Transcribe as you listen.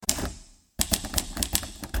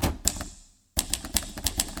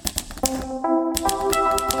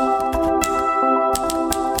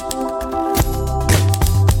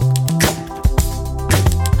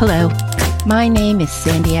My name is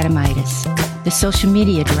Sandy Adamitis, the social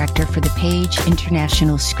media director for the Page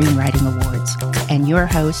International Screenwriting Awards, and your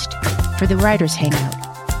host for the Writers Hangout,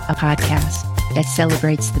 a podcast that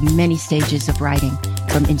celebrates the many stages of writing,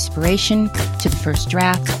 from inspiration to the first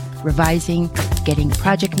draft, revising, getting a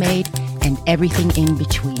project made, and everything in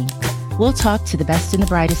between. We'll talk to the best and the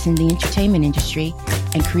brightest in the entertainment industry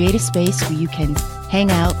and create a space where you can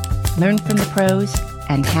hang out, learn from the pros,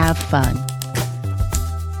 and have fun.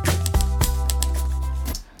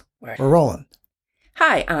 We're rolling.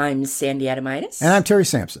 Hi, I'm Sandy Adamitis. And I'm Terry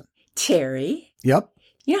Sampson. Terry. Yep.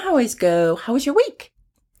 You know how I always go, how was your week?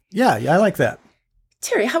 Yeah, I like that.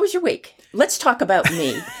 Terry, how was your week? Let's talk about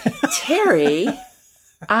me. Terry,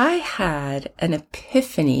 I had an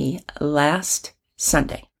epiphany last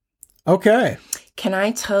Sunday. Okay. Can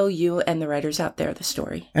I tell you and the writers out there the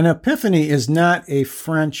story? An epiphany is not a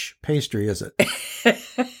French pastry, is it?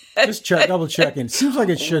 Just double checking. Seems like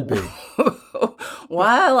it should be.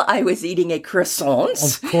 While I was eating a croissant,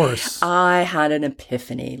 Of course. I had an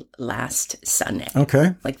epiphany last Sunday.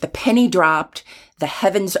 Okay. Like the penny dropped, the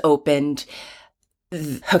heavens opened.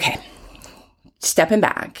 Okay. Stepping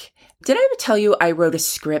back. Did I ever tell you I wrote a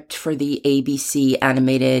script for the ABC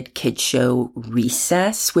animated kids show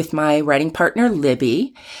Recess with my writing partner,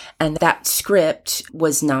 Libby? And that script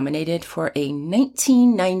was nominated for a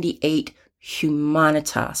 1998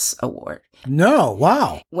 Humanitas Award. No,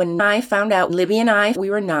 wow. When I found out Libby and we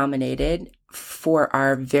were nominated for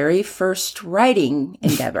our very first writing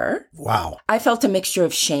endeavor, Wow. I felt a mixture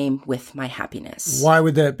of shame with my happiness. Why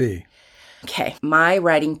would that be? Okay, my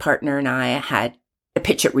writing partner and I had a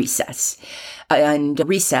pitch at Recess. And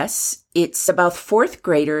Recess, it's about fourth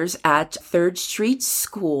graders at 3rd Street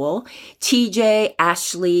School. TJ,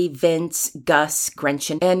 Ashley, Vince, Gus,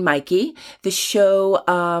 Gretchen, and Mikey. The show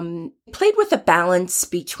played with a balance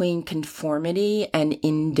between conformity and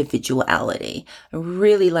individuality. I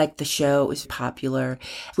really liked the show. It was popular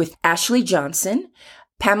with Ashley Johnson,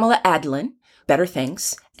 Pamela Adlin, Better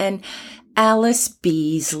Things, and Alice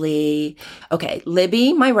Beasley. Okay,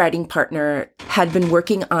 Libby, my writing partner, had been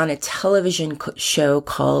working on a television show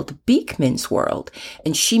called Beekman's World,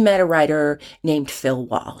 and she met a writer named Phil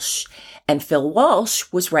Walsh. And Phil Walsh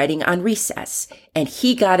was writing on Recess, and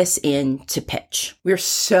he got us in to pitch. We're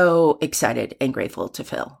so excited and grateful to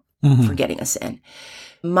Phil for getting us in.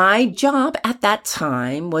 My job at that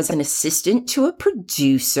time was an assistant to a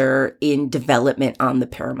producer in development on the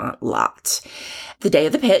Paramount lot. The day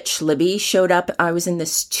of the pitch, Libby showed up. I was in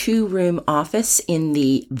this 2-room office in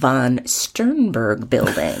the von Sternberg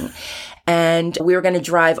building, and we were going to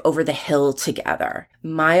drive over the hill together.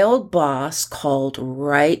 My old boss called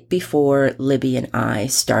right before Libby and I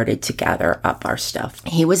started to gather up our stuff.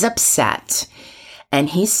 He was upset, and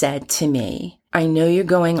he said to me, I know you're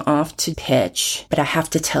going off to pitch, but I have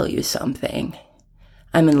to tell you something.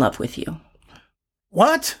 I'm in love with you.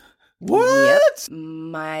 What? What? Yep.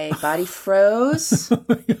 My body froze,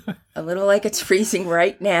 a little like it's freezing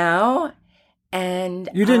right now. And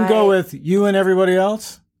You didn't go with you and everybody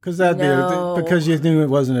else? Because because you knew it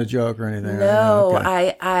wasn't a joke or anything. No,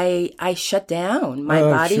 Okay. I shut down. My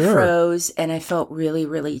body froze, and I felt really,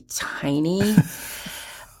 really tiny.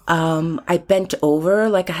 I bent over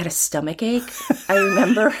like I had a stomach ache. I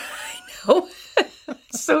remember. I know.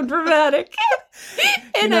 So dramatic.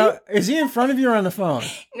 And is he in front of you or on the phone?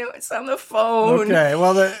 No, it's on the phone. Okay,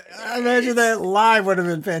 well, I imagine that live would have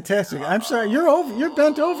been fantastic. I'm sorry, you're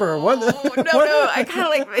bent over. What? No, I kind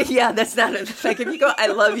of like, yeah, that's not it. Like if you go, I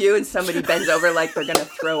love you, and somebody bends over like they're going to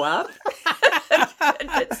throw up.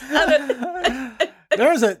 It's not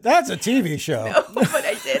That's a TV show. No, but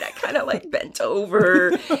I did. I kind of like bent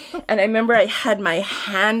over, and I remember I had my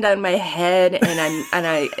hand on my head,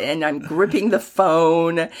 and I'm gripping the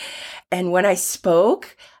phone, and when I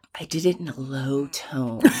spoke, I did it in a low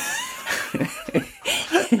tone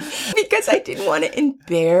because I didn't want to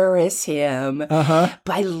embarrass him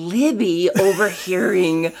by Libby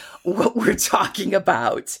overhearing what we're talking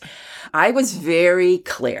about. I was very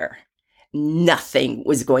clear. Nothing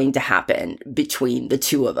was going to happen between the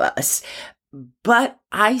two of us. But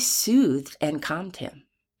I soothed and calmed him,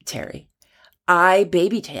 Terry. I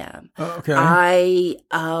babied him. Okay.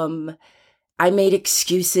 I made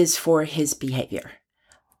excuses for his behavior.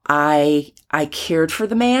 I cared for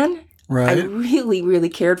the man. Right. I really, really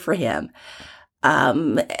cared for him.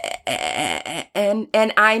 And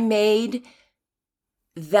I made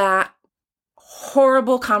that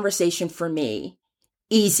horrible conversation for me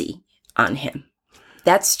easy on him.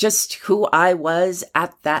 That's just who I was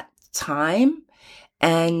at that time.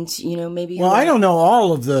 And, maybe. Well, I don't know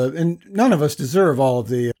all of and none of us deserve all of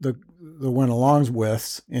the the went-alongs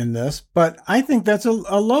with in this, but I think that's a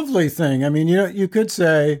lovely thing. I mean, you could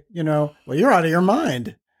say, well, you're out of your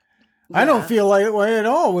mind. Yeah. I don't feel that way at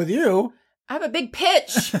all with you. I have a big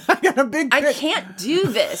pitch. I got a big pitch. I can't do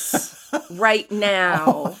this right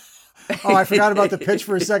now. Oh, I forgot about the pitch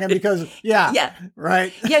for a second because,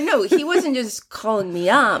 right. Yeah, no, he wasn't just calling me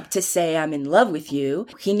up to say I'm in love with you.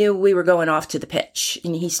 He knew we were going off to the pitch,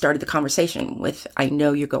 and he started the conversation with, I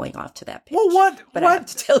know you're going off to that pitch. Well, what? But I have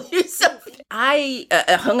to tell you something. I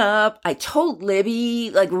hung up. I told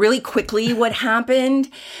Libby, like, really quickly what happened,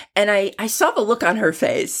 and I saw the look on her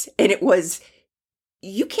face, and it was,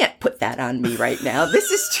 you can't put that on me right now. This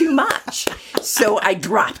is too much. So I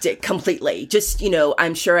dropped it completely. Just,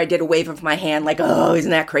 I'm sure I did a wave of my hand like, oh, isn't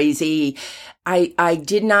that crazy? I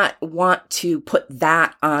did not want to put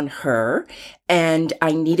that on her. And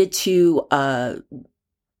I needed to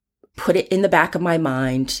put it in the back of my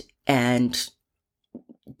mind and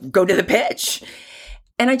go to the pitch.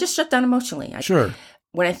 And I just shut down emotionally. Sure.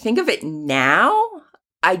 When I think of it now,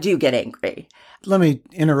 I do get angry. Let me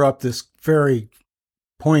interrupt this very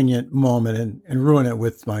poignant moment and ruin it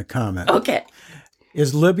with my comment. Okay.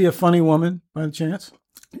 Is Libby a funny woman by chance?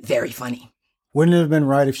 Very funny. Wouldn't it have been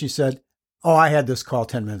right if she said, oh, I had this call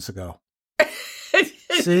 10 minutes ago?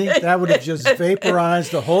 See, that would have just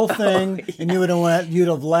vaporized the whole thing, and you'd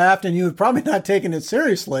have laughed, and you would probably not taken it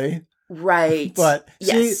seriously. Right. But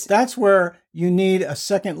see, that's where you need a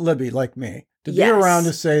second Libby like me to be around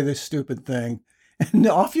to say this stupid thing. And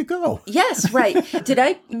off you go. Yes, right. Did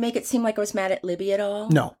I make it seem like I was mad at Libby at all?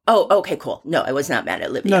 No. Oh, okay, cool. No, I was not mad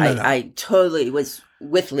at Libby. No. I totally was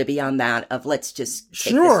with Libby on that of let's just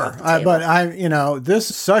take this off the table. But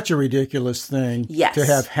this is such a ridiculous thing to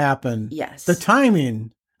have happen. Yes. The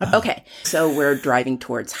timing. Okay. So we're driving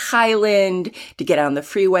towards Highland to get on the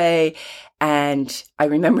freeway. And I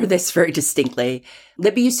remember this very distinctly.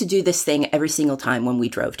 Libby used to do this thing every single time when we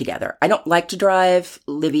drove together. I don't like to drive.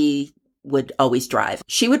 Libby would always drive.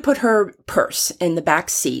 She would put her purse in the back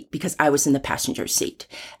seat because I was in the passenger seat.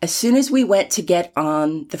 As soon as we went to get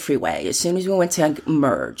on the freeway, as soon as we went to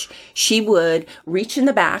merge, she would reach in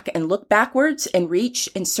the back and look backwards and reach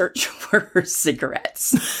and search for her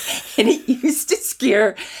cigarettes. And it used to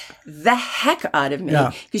scare the heck out of me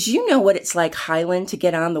because you know what it's like Highland to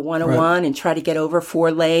get on the 101 and try to get over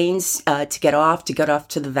 4 lanes to get off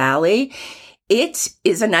to the valley. It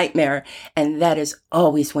is a nightmare. And that is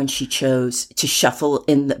always when she chose to shuffle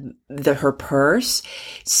in her purse.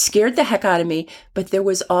 Scared the heck out of me. But there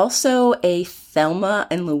was also a Thelma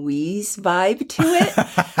and Louise vibe to it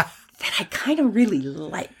that I kind of really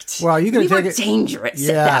liked. Well, you could have taken dangerous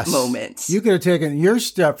at that moment. You could have taken your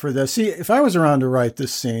step for this. See, if I was around to write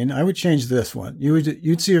this scene, I would change this one.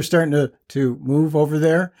 You'd see her starting to move over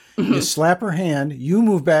there. Mm-hmm. You slap her hand, you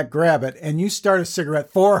move back, grab it, and you start a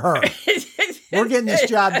cigarette for her. We're getting this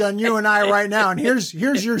job done, you and I, right now, and here's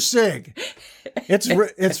your cig. It's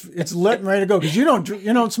lit and ready to go because you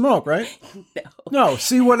don't smoke, right? No.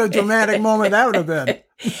 See what a dramatic moment that would have been.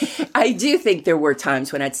 I do think there were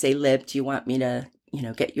times when I'd say, "Lib, do you want me to,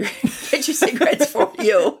 get your cigarettes for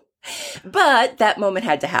you?" But that moment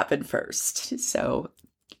had to happen first. So,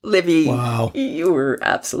 Libby, you were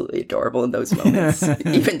absolutely adorable in those moments,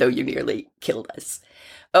 even though you nearly killed us.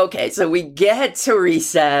 Okay, so we get to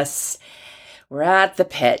recess. We're at the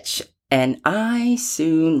pitch, and I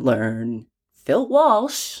soon learn Phil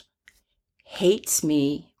Walsh hates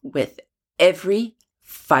me with every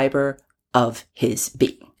fiber of his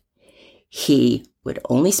being. He would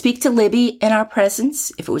only speak to Libby in our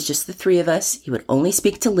presence. If it was just the 3 of us, he would only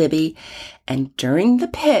speak to Libby. And during the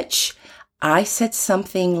pitch, I said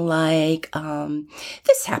something like,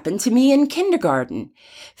 this happened to me in kindergarten.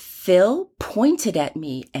 Phil pointed at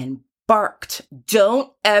me and barked,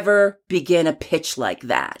 "Don't ever begin a pitch like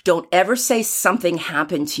that. Don't ever say something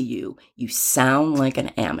happened to you. You sound like an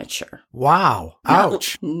amateur." Wow.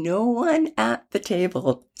 Ouch. No one at the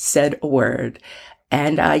table said a word.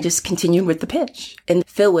 And I just continued with the pitch. And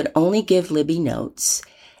Phil would only give Libby notes.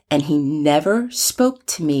 And he never spoke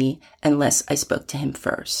to me unless I spoke to him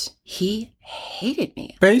first. He hated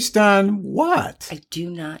me. Based on what? I do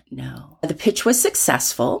not know. The pitch was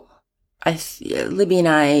successful. Libby and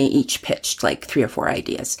I each pitched like 3 or 4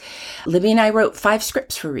 ideas. Libby and I wrote 5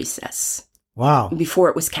 scripts for recess. Wow. Before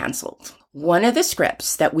it was canceled. One of the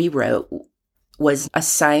scripts that we wrote was A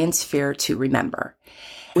Science Fair to Remember.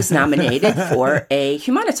 It was nominated for a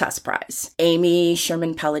Humanitas Prize. Amy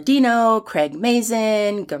Sherman Palladino, Craig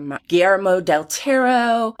Mazin, Guillermo del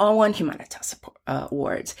Toro all won Humanitas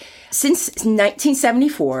awards. Since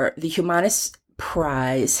 1974, the Humanitas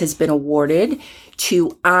Prize has been awarded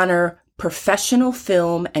to honor professional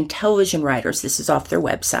film and television writers, this is off their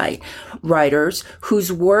website, writers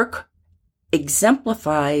whose work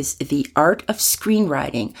exemplifies the art of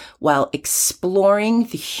screenwriting while exploring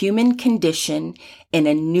the human condition in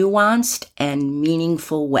a nuanced and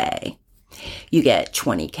meaningful way. You get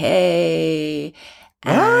 $20K.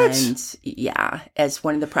 And yeah, as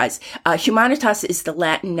one of the prizes. Humanitas is the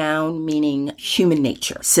Latin noun meaning human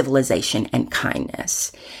nature, civilization, and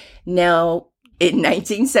kindness. Now, in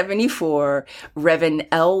 1974, Reverend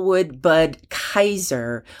Elwood Bud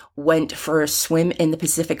Kaiser went for a swim in the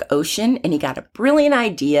Pacific Ocean, and he got a brilliant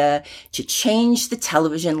idea to change the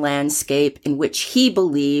television landscape in which he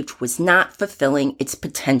believed was not fulfilling its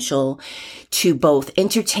potential to both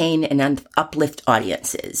entertain and uplift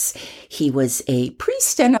audiences. He was a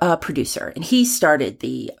priest and a producer, and he started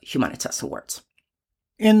the Humanitas Awards.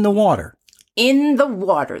 In the water. In the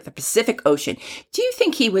water, the Pacific Ocean. Do you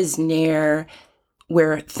think he was near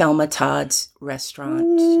where Thelma Todd's restaurant?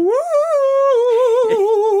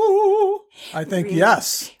 I think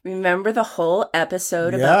yes. Remember the whole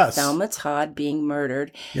episode about Thelma Todd being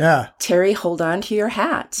murdered? Yeah. Terry, hold on to your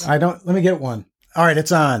hat. Let me get one. All right,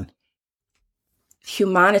 it's on.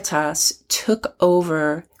 Humanitas took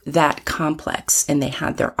over that complex, and they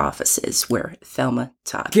had their offices where Thelma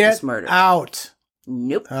Todd was murdered. Get out.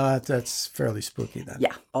 Nope. That's fairly spooky then.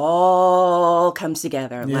 Yeah. All comes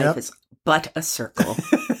together. Yep. Life is but a circle.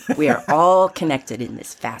 We are all connected in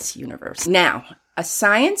this vast universe. Now, A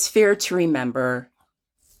Science Fair to Remember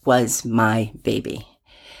was my baby.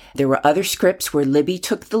 There were other scripts where Libby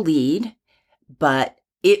took the lead, but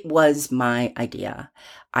it was my idea.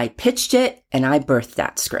 I pitched it and I birthed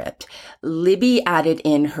that script. Libby added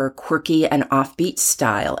in her quirky and offbeat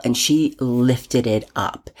style and she lifted it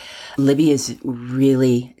up. Libby is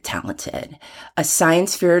really talented. A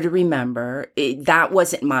Science Fair to Remember, that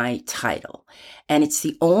wasn't my title. And it's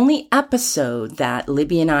the only episode that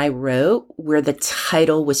Libby and I wrote where the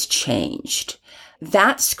title was changed.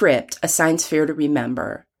 That script, A Science Fair to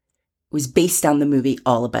Remember, was based on the movie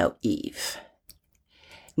All About Eve.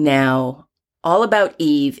 Now, All About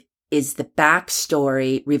Eve is the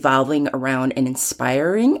backstory revolving around an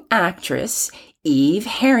inspiring actress, Eve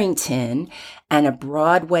Harrington, and a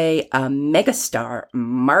Broadway megastar,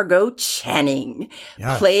 Margot Channing,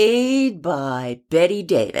 played by Bette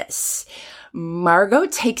Davis. Margot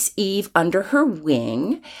takes Eve under her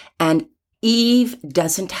wing, and Eve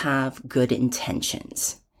doesn't have good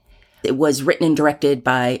intentions. It was written and directed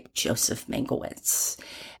by Joseph Mankiewicz.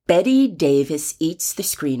 Bette Davis eats the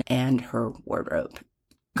screen and her wardrobe.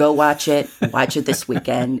 Go watch it. Watch it this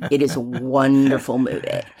weekend. It is a wonderful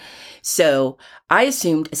movie. So I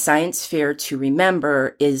assumed A Science Fair to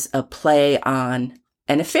Remember is a play on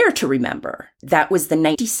An Affair to Remember. That was the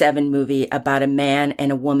 1997 movie about a man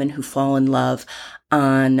and a woman who fall in love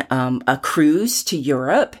on a cruise to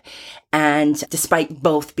Europe. And despite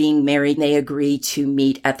both being married, they agree to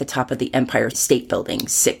meet at the top of the Empire State Building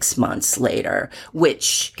 6 months later,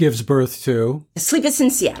 which gives birth to Sleepless in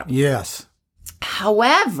Seattle. Yes.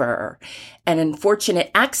 However, an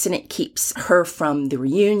unfortunate accident keeps her from the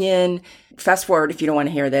reunion. Fast forward, if you don't want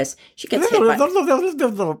to hear this, she gets hit by...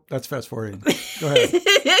 That's fast forwarding. Go ahead.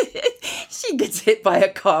 She gets hit by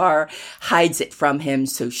a car, hides it from him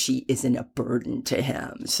so she isn't a burden to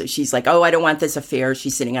him. So she's like, oh, I don't want this affair.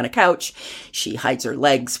 She's sitting on a couch. She hides her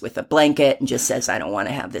legs with a blanket and just says, I don't want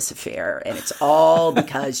to have this affair. And it's all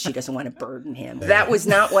because she doesn't want to burden him. That was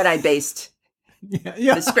not what I based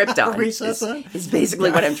the script on, is basically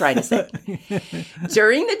what I'm trying to say.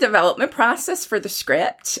 During the development process for the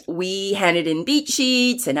script, we handed in beat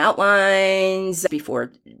sheets and outlines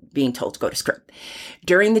before being told to go to script.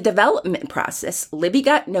 During the development process, Libby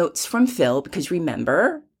got notes from Phil because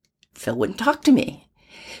remember, Phil wouldn't talk to me.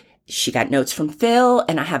 She got notes from Phil,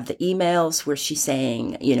 and I have the emails where she's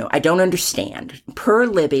saying, I don't understand. Per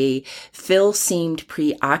Libby, Phil seemed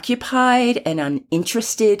preoccupied and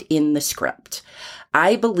uninterested in the script.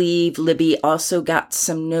 I believe Libby also got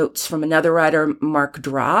some notes from another writer, Mark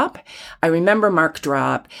Drop. I remember Mark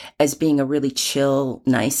Drop as being a really chill,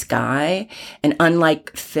 nice guy. And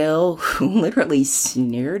unlike Phil, who literally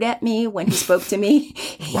sneered at me when he spoke to me,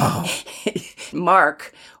 wow.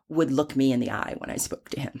 Mark would look me in the eye when I spoke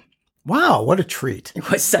to him. Wow, what a treat. It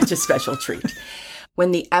was such a special treat. When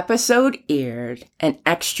the episode aired, an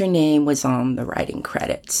extra name was on the writing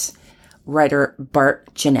credits. Writer Bart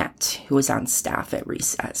Jeanette, who was on staff at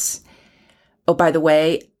Recess. Oh, by the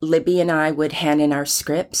way, Libby and I would hand in our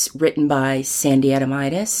scripts written by Sandy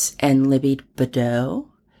Adamitis and Libby Badeau,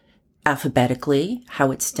 alphabetically, how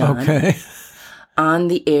it's done. Okay. On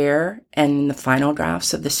the air and in the final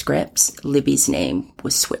drafts of the scripts, Libby's name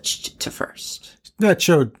was switched to first. That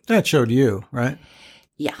showed you, right?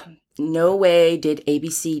 Yeah. No way did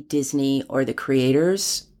ABC, Disney, or the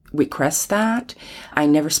creators request that. I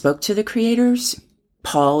never spoke to the creators,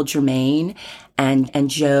 Paul Germain and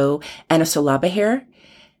Joe Anasolabahir.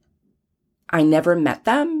 I never met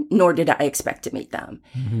them, nor did I expect to meet them.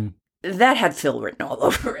 Mm-hmm. That had Phil written all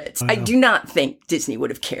over it. I do not think Disney would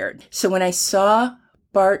have cared. So when I saw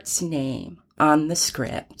Bart's name on the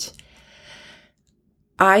script,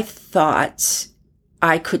 I thought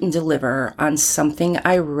I couldn't deliver on something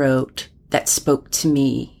I wrote that spoke to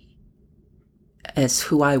me as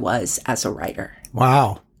who I was as a writer.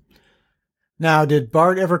 Wow. Now, did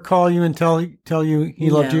Bart ever call you and tell you he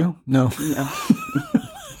loved you? No.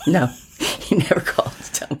 No. He never called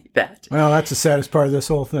to tell me that. Well, that's the saddest part of this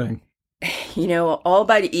whole thing. You know, All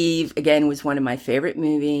About Eve, again, was one of my favorite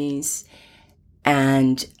movies.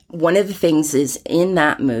 And one of the things is in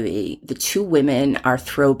that movie, the two women are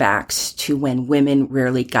throwbacks to when women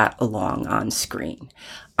rarely got along on screen.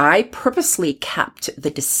 I purposely kept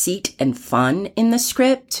the deceit and fun in the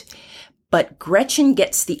script, but Gretchen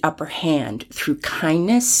gets the upper hand through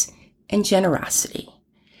kindness and generosity,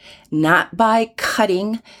 not by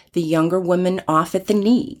cutting the younger woman off at the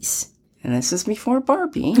knees. And this is before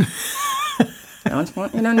Barbie. I just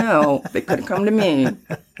want you to know, they could have come to me.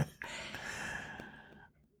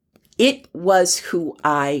 It was who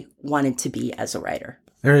I wanted to be as a writer.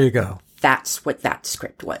 There you go. That's what that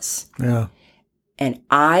script was. Yeah. And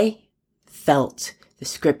I felt the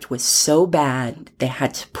script was so bad, they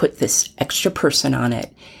had to put this extra person on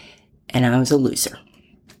it, and I was a loser.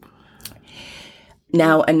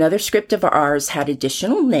 Now, another script of ours had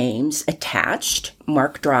additional names attached,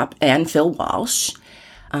 Mark Drop and Phil Walsh.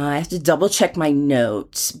 I have to double check my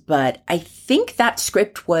notes, but I think that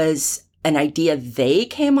script was an idea they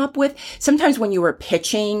came up with. Sometimes when you were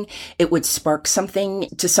pitching, it would spark something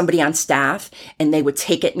to somebody on staff and they would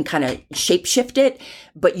take it and kind of shapeshift it,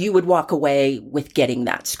 but you would walk away with getting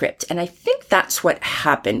that script. And I think that's what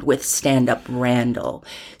happened with Stand Up Randall.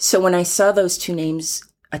 So when I saw those two names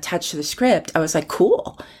attached to the script, I was like,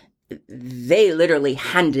 cool. They literally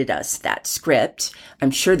handed us that script.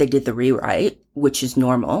 I'm sure they did the rewrite, which is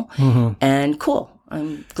normal, and cool.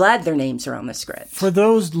 I'm glad their names are on the script. For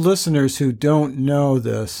those listeners who don't know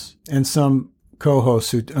this, and some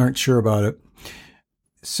co-hosts who aren't sure about it,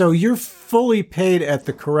 so you're fully paid at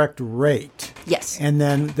the correct rate. Yes. And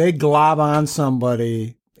then they glob on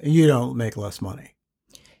somebody, and you don't make less money.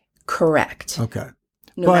 Correct. Okay.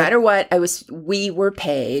 No matter what, we were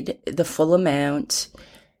paid the full amount,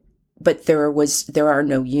 but there are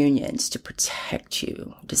no unions to protect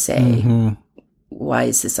you to say, why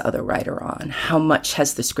is this other writer on? How much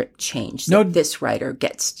has the script changed that this writer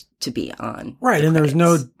gets to be on? Right, and there's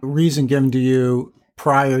no reason given to you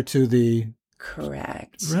prior to the...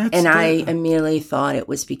 Correct. I immediately thought it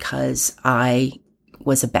was because I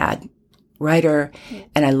was a bad writer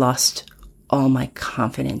and I lost all my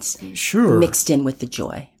confidence mixed in with the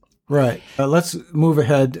joy. Right. Let's move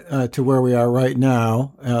ahead to where we are right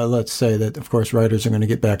now. Let's say that, of course, writers are going to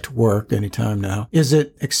get back to work anytime now. Is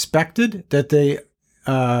it expected that they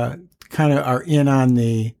kind of are in on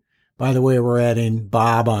the, by the way, we're adding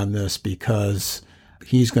Bob on this because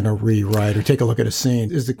he's going to rewrite or take a look at a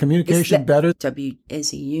scene? Is the communication better? W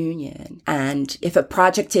is a union. And if a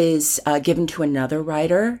project is given to another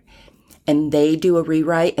writer, and they do a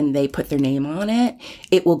rewrite and they put their name on it,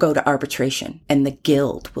 it will go to arbitration and the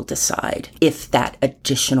guild will decide if that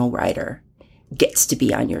additional writer gets to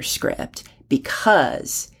be on your script,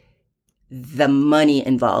 because the money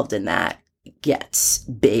involved in that gets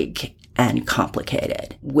big and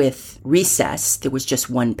complicated. With Recess, there was just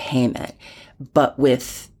one payment, but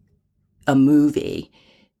with a movie,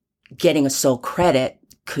 getting a sole credit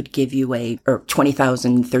could give you a $20,000,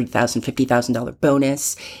 $30,000, $50,000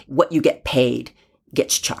 bonus. What you get paid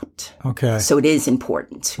gets chopped. Okay. So it is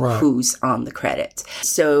important who's on the credit.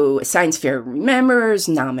 So Science Fair Remembers,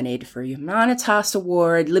 nominated for Humanitas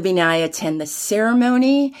Award. Libby and I attend the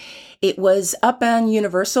ceremony. It was up on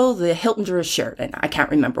Universal, the Hilton or Sheraton. I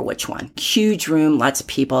can't remember which one. Huge room, lots of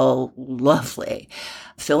people, lovely.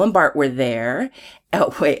 Phil and Bart were there.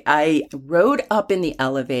 Oh, wait, I rode up in the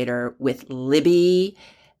elevator with Libby,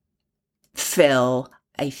 Phil,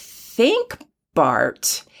 I think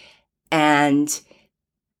Bart, and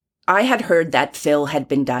I had heard that Phil had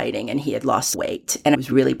been dieting and he had lost weight, and I was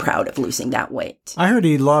really proud of losing that weight. I heard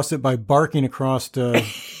he lost it by barking across the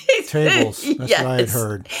tables. That's what I had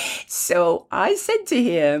heard. So I said to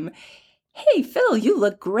him, hey, Phil, you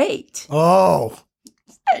look great. Oh.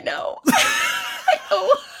 I know. I know.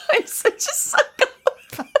 I'm such a sucker.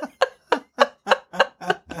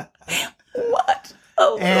 What?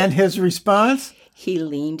 Oh, and his response? He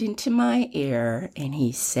leaned into my ear and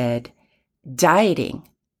he said, "Dieting,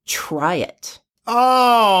 try it."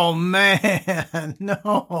 Oh, man.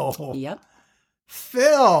 No. Yep.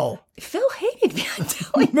 Phil. Phil hated me, I'm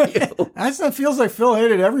telling you. That feels like Phil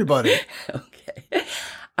hated everybody. Okay.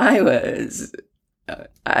 I was,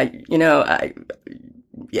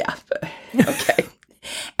 yeah. Okay.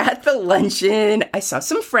 At the luncheon, I saw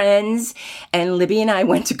some friends, and Libby and I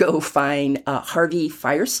went to go find Harvey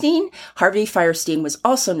Fierstein. Harvey Fierstein was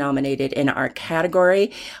also nominated in our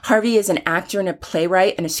category. Harvey is an actor and a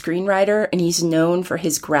playwright and a screenwriter, and he's known for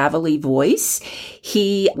his gravelly voice.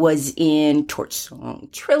 He was in Torch Song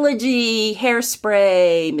Trilogy,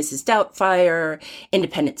 Hairspray, Mrs. Doubtfire,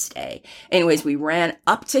 Independence Day. Anyways, we ran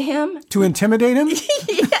up to him. To intimidate him?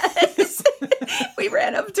 Yes. We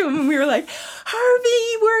ran up to him and we were like,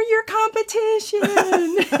 "Harvey, we're your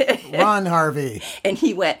competition." Run, Harvey. And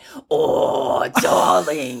he went, "Oh,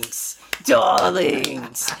 darlings,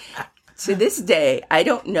 darlings." To this day, I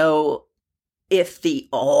don't know if the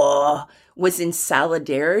 "oh" was in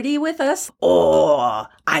solidarity with us or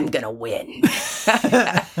I'm going to win.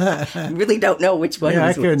 I really don't know which one. Yeah,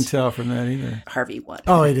 was I couldn't which. tell from that either. Harvey won.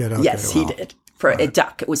 Oh, he did? Okay, yes, he well. did. For a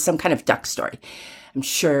duck. It was some kind of duck story. I'm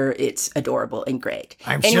sure it's adorable and great.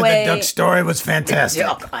 I'm sure the duck story was fantastic.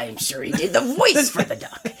 Duck, I'm sure he did the voice for the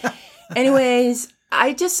duck. Anyways,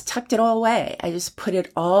 I just tucked it all away. I just put it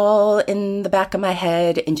all in the back of my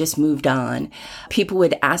head and just moved on. People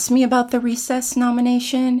would ask me about the Recess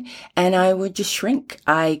nomination, and I would just shrink.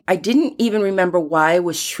 I didn't even remember why I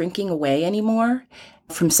was shrinking away anymore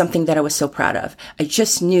from something that I was so proud of. I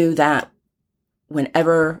just knew that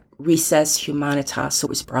whenever Recess Humanitas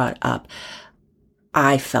was brought up,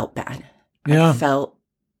 I felt bad. Yeah. I felt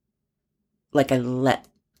like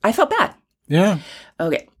I felt bad. Yeah.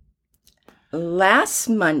 Okay. Last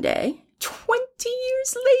Monday, 20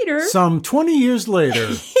 years later. Some 20 years later.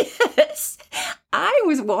 Yes. I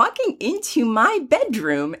was walking into my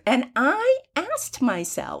bedroom and I asked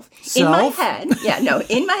myself in my head. Yeah, no,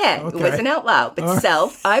 in my head. Okay. It wasn't out loud, but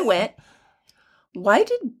I went, why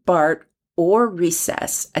did Bart or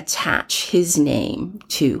Recess attach his name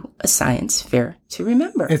to a science fair to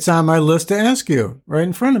remember? It's on my list to ask you, right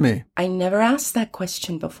in front of me. I never asked that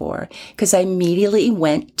question before because I immediately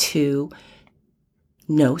went to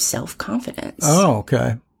no self-confidence. Oh,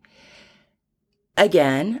 okay.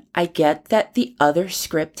 Again, I get that the other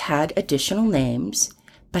script had additional names,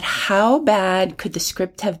 but how bad could the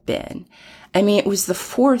script have been? I mean, it was the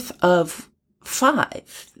fourth of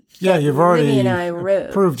 5. Yeah, you've already Libby and I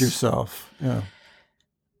wrote. proved yourself. Yeah.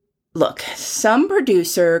 Look, some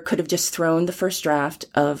producer could have just thrown the first draft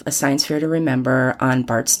of A Science Fair to Remember on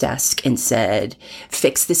Bart's desk and said,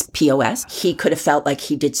 "Fix this POS." He could have felt like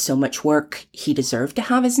he did so much work, he deserved to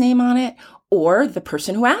have his name on it. Or the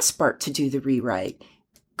person who asked Bart to do the rewrite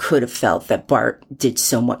could have felt that Bart did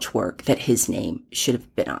so much work that his name should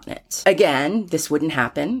have been on it. Again, this wouldn't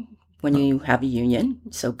happen when you have a union.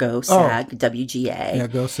 So go SAG, WGA. Yeah,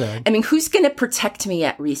 go SAG. I mean, who's going to protect me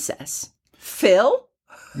at Recess? Phil?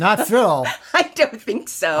 Not Phil. I don't think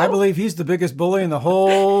so. I believe he's the biggest bully in the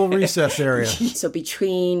whole Recess area. So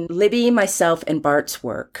between Libby, myself, and Bart's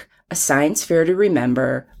work, A Science Fair to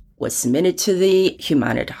Remember was submitted to the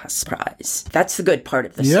Humanitas Prize. That's the good part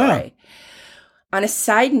of the story. On a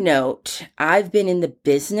side note, I've been in the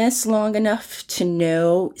business long enough to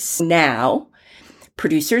know now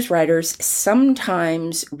producers, writers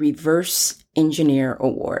sometimes reverse engineer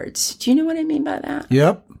awards. Do you know what I mean by that?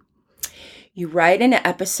 Yep. You write an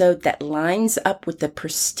episode that lines up with the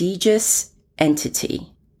prestigious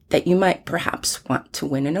entity that you might perhaps want to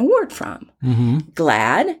win an award from. Mm-hmm.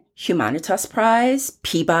 GLAAD, Humanitas Prize,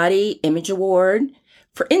 Peabody Image Award.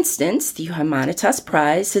 For instance, the Humanitas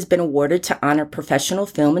Prize has been awarded to honor professional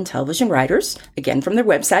film and television writers, again from their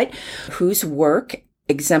website, whose work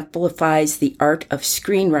exemplifies the art of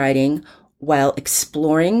screenwriting while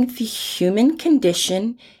exploring the human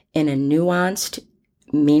condition in a nuanced,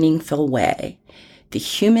 meaningful way. The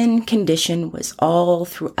human condition was all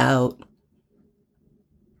throughout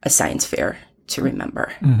A Science Fair to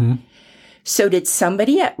Remember. Mm-hmm. So did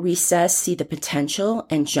somebody at Recess see the potential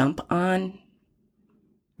and jump on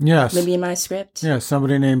Libby and my script? Yeah,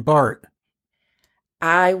 somebody named Bart.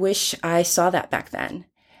 I wish I saw that back then.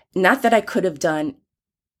 Not that I could have done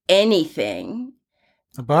anything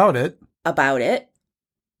About it.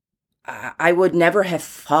 I would never have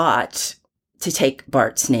thought to take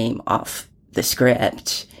Bart's name off the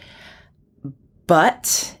script.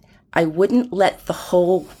 But I wouldn't let the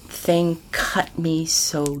whole thing cut me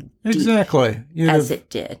so deep Exactly. it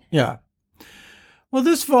did. Yeah. Well,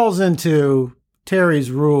 this falls into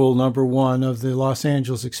Terry's rule number 1 of the Los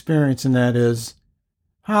Angeles experience, and that is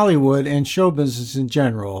Hollywood and show business in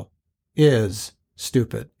general is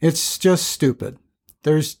stupid. It's just stupid.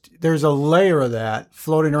 There's a layer of that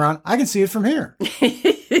floating around. I can see it from here.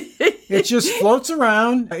 It just floats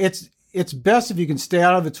around. It's best if you can stay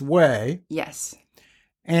out of its way. Yes.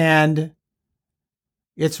 And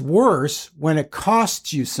it's worse when it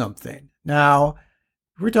costs you something. Now,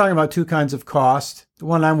 we're talking about two kinds of cost. The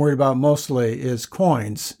one I'm worried about mostly is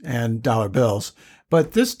coins and dollar bills.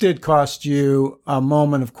 But this did cost you a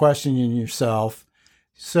moment of questioning yourself.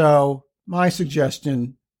 So my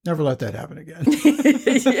suggestion, never let that happen again.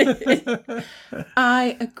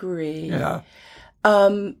 I agree. Yeah.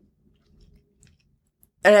 And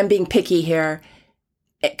I'm being picky here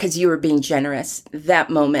because you were being generous.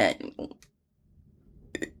 That moment,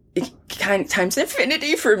 it kind of times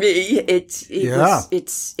infinity for me. It's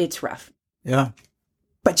rough. Yeah.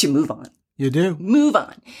 But you move on. You do. Move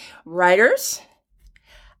on. Writers,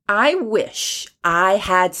 I wish I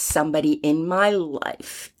had somebody in my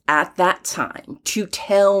life at that time to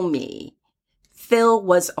tell me Phil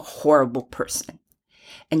was a horrible person.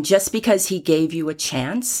 And just because he gave you a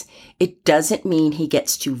chance, it doesn't mean he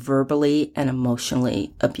gets to verbally and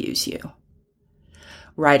emotionally abuse you.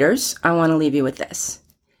 Writers, I want to leave you with this.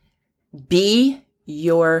 Be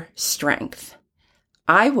your strength.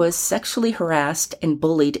 I was sexually harassed and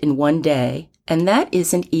bullied in one day, and that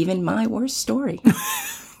isn't even my worst story.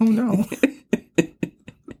 Oh, no.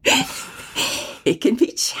 It can be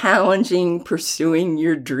challenging pursuing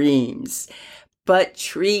your dreams, but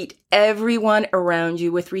treat everyone around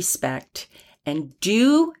you with respect and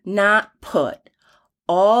do not put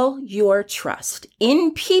all your trust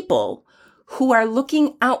in people who are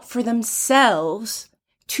looking out for themselves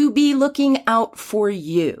to be looking out for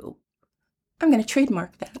you. I'm going to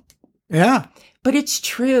trademark that. Yeah. But it's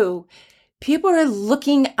true. People are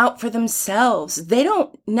looking out for themselves. They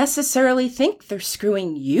don't necessarily think they're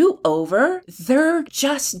screwing you over. They're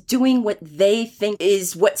just doing what they think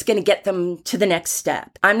is what's going to get them to the next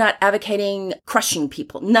step. I'm not advocating crushing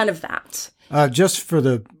people. None of that. Just for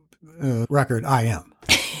the record, I am.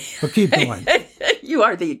 But keep going. You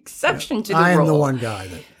are the exception to the rule. I am the one guy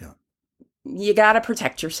that, yeah. You got to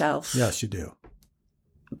protect yourself. Yes, you do.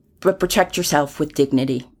 But protect yourself with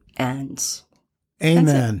dignity. And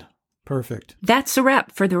amen. Perfect. That's a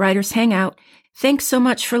wrap for the Writers Hangout. Thanks so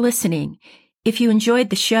much for listening. If you enjoyed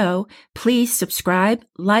the show, please subscribe,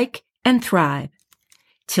 like, and thrive.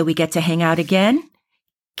 Till we get to hang out again,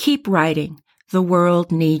 keep writing. The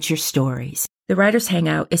world needs your stories. The Writers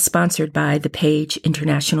Hangout is sponsored by the Page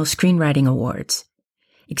International Screenwriting Awards.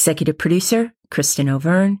 Executive producer, Kristen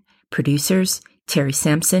O'Verne. Producers, Terry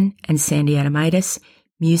Sampson and Sandy Adamitis.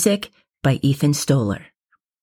 Music by Ethan Stoller.